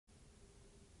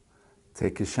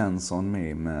Take a chance on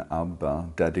me med ABBA,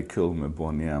 Daddy Cool med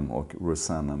Bonnie M och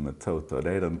Rosanna med Toto.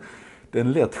 Det är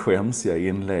den lätt skämsiga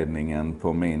inledningen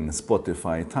på min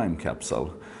Spotify Time Capsule.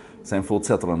 Sen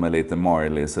fortsätter den med lite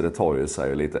Marley, så det tar ju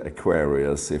sig, lite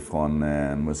Aquarius ifrån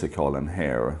musikalen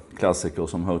Hair. Klassiker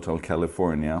som Hotel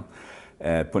California.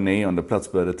 På 9:e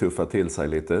plats började tuffa till sig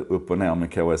lite, upp och ner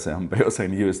med KSMB, och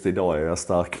sen just idag är jag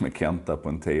stark med Kenta på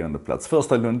en 10:e plats.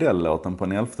 Första Lundell-låten på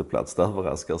en 11:e plats, det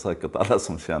överraskar säkert alla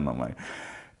som känner mig.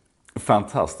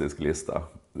 Fantastisk lista.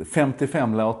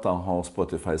 55 låtar har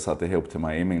Spotify satt ihop till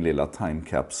mig i min lilla Time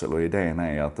Capsule, och idén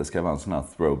är att det ska vara en sån här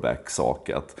throwback-sak,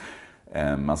 att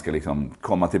man ska liksom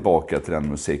komma tillbaka till den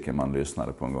musiken man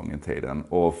lyssnade på en gång i tiden.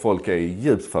 Och folk är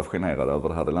djupt fascinerade över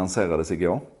det här. Det lanserades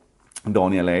igår.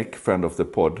 Daniel Ek, friend of the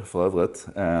pod för övrigt.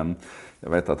 Jag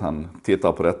vet att han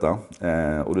tittar på detta.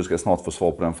 Och du ska snart få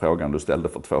svar på den frågan du ställde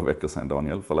för 2 veckor sedan,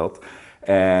 Daniel. Förlåt.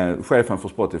 Chefen för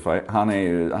Spotify, han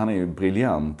är ju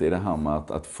briljant i det här med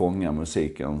att fånga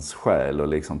musikens själ och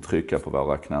liksom trycka på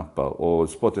våra knappar. Och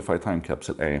Spotify Time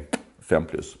Capsule är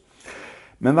 5+.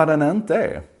 Men vad den inte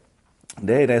är,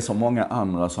 det är det som många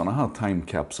andra sådana här Time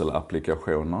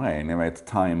Capsule-applikationer är. Ni vet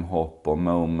Time Hop och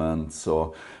Moments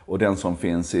och den som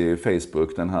finns i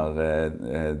Facebook, den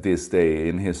här This Day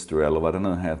in History eller vad det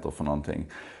nu heter för någonting.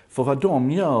 För vad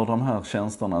de gör, de här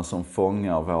tjänsterna som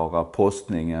fångar våra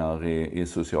postningar i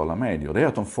sociala medier, det är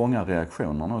att de fångar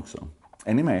reaktionerna också.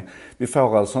 Är ni med? Vi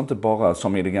får alltså inte bara,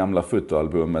 som i det gamla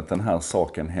fotoalbumet, den här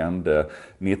saken hände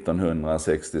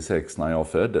 1966 när jag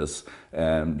föddes.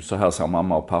 Så här ser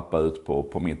mamma och pappa ut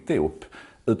på mitt dop.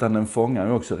 Utan den fångar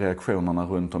ju också reaktionerna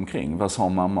runt omkring. Vad sa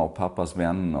mamma och pappas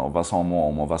vänner? Vad sa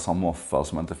mormor? Vad sa moffar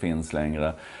som inte finns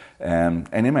längre?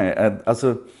 Är ni med?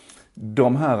 Alltså,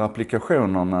 de här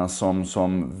applikationerna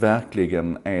som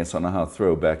verkligen är såna här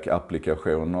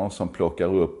throwback-applikationer som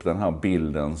plockar upp den här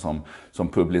bilden som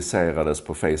publicerades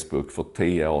på Facebook för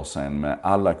 10 år sedan med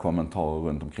alla kommentarer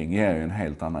runt omkring, ger ju en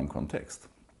helt annan kontext.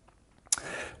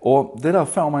 Och det där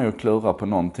får man ju klura på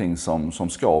någonting som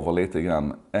skaver lite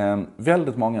grann.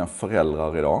 Väldigt många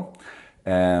föräldrar idag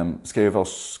ska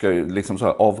ju liksom så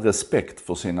här, av respekt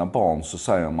för sina barn så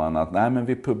säger man att nej, men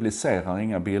vi publicerar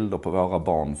inga bilder på våra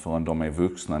barn förrän de är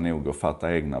vuxna nog att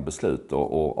fatta egna beslut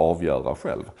och avgöra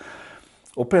själv.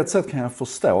 Och på ett sätt kan jag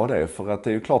förstå det, för att det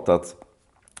är ju klart att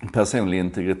personlig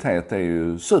integritet är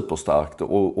ju superstarkt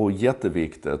och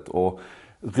jätteviktigt, och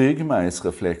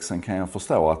ryggmärgsreflexen kan jag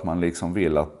förstå att man liksom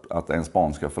vill att ens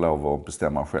barn ska få lov att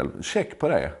bestämma själv. Check på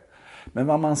det. Men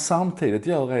vad man samtidigt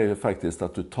gör är ju faktiskt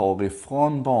att du tar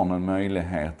ifrån barnen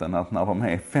möjligheten att när de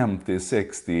är 50,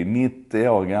 60, 90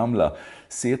 år gamla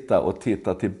sitta och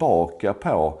titta tillbaka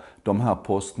på de här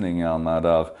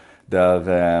postningarna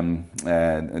där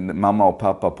mamma och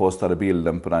pappa postade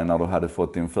bilden på dig när du hade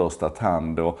fått din första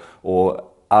tand, och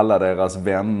alla deras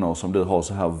vänner som du har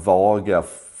så här vaga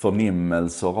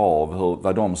förnimmelser av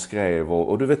vad de skrev,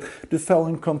 och du vet, du får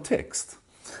en kontext.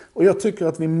 Och jag tycker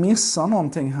att vi missar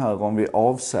någonting här om vi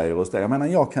avsäger oss det. Jag menar,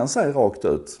 jag kan säga rakt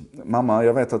ut, mamma,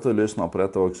 jag vet att du lyssnar på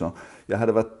detta också. Jag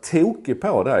hade varit tokig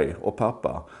på dig och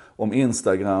pappa om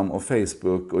Instagram och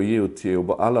Facebook och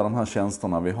YouTube och alla de här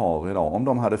tjänsterna vi har idag, om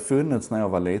de hade funnits när jag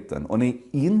var liten och ni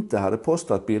inte hade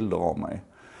postat bilder av mig.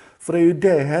 För det är ju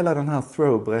det hela den här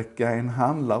throwback-grejen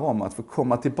handlar om, att få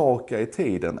komma tillbaka i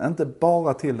tiden. Inte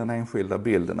bara till den enskilda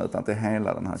bilden utan till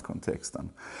hela den här kontexten.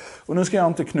 Och nu ska jag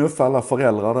inte knuffa alla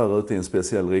föräldrar där ute i en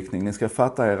speciell riktning. Ni ska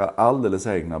fatta era alldeles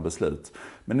egna beslut.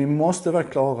 Men ni måste vara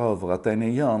klara över att det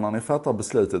ni gör när ni fattar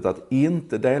beslutet att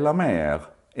inte dela med er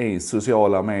i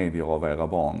sociala medier av era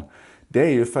barn, det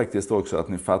är ju faktiskt också att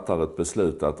ni fattar ett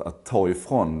beslut att ta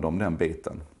ifrån dem den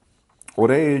biten. Och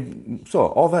det är ju så,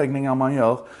 avvägningar man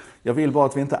gör. Jag vill bara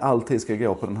att vi inte alltid ska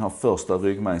gå på den här första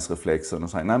ryggmärgsreflexen och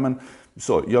säga nej, men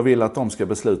så, jag vill att de ska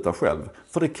besluta själv.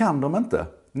 För det kan de inte.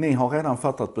 Ni har redan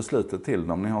fattat beslutet till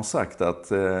dem. Ni har sagt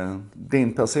att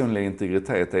din personliga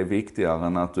integritet är viktigare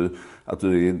än att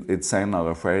du i ett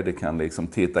senare skede kan liksom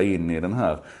titta in i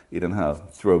den här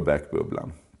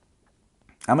throwback-bubblan.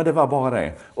 Ja, men det var bara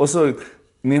det. Och så,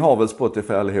 ni har väl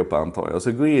Spotify allihopa, antar jag.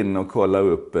 Så gå in och kolla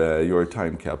upp Your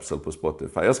Time Capsule på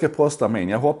Spotify. Jag ska posta min.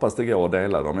 Jag hoppas det går att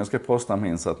dela dem. Jag ska posta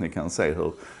min så att ni kan se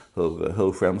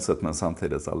hur skämset men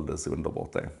samtidigt alldeles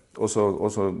underbart är. Och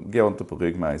så gå inte på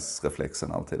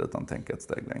ryggmärgsreflexen alltid utan tänka ett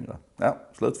steg längre. Ja,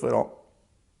 slut för idag.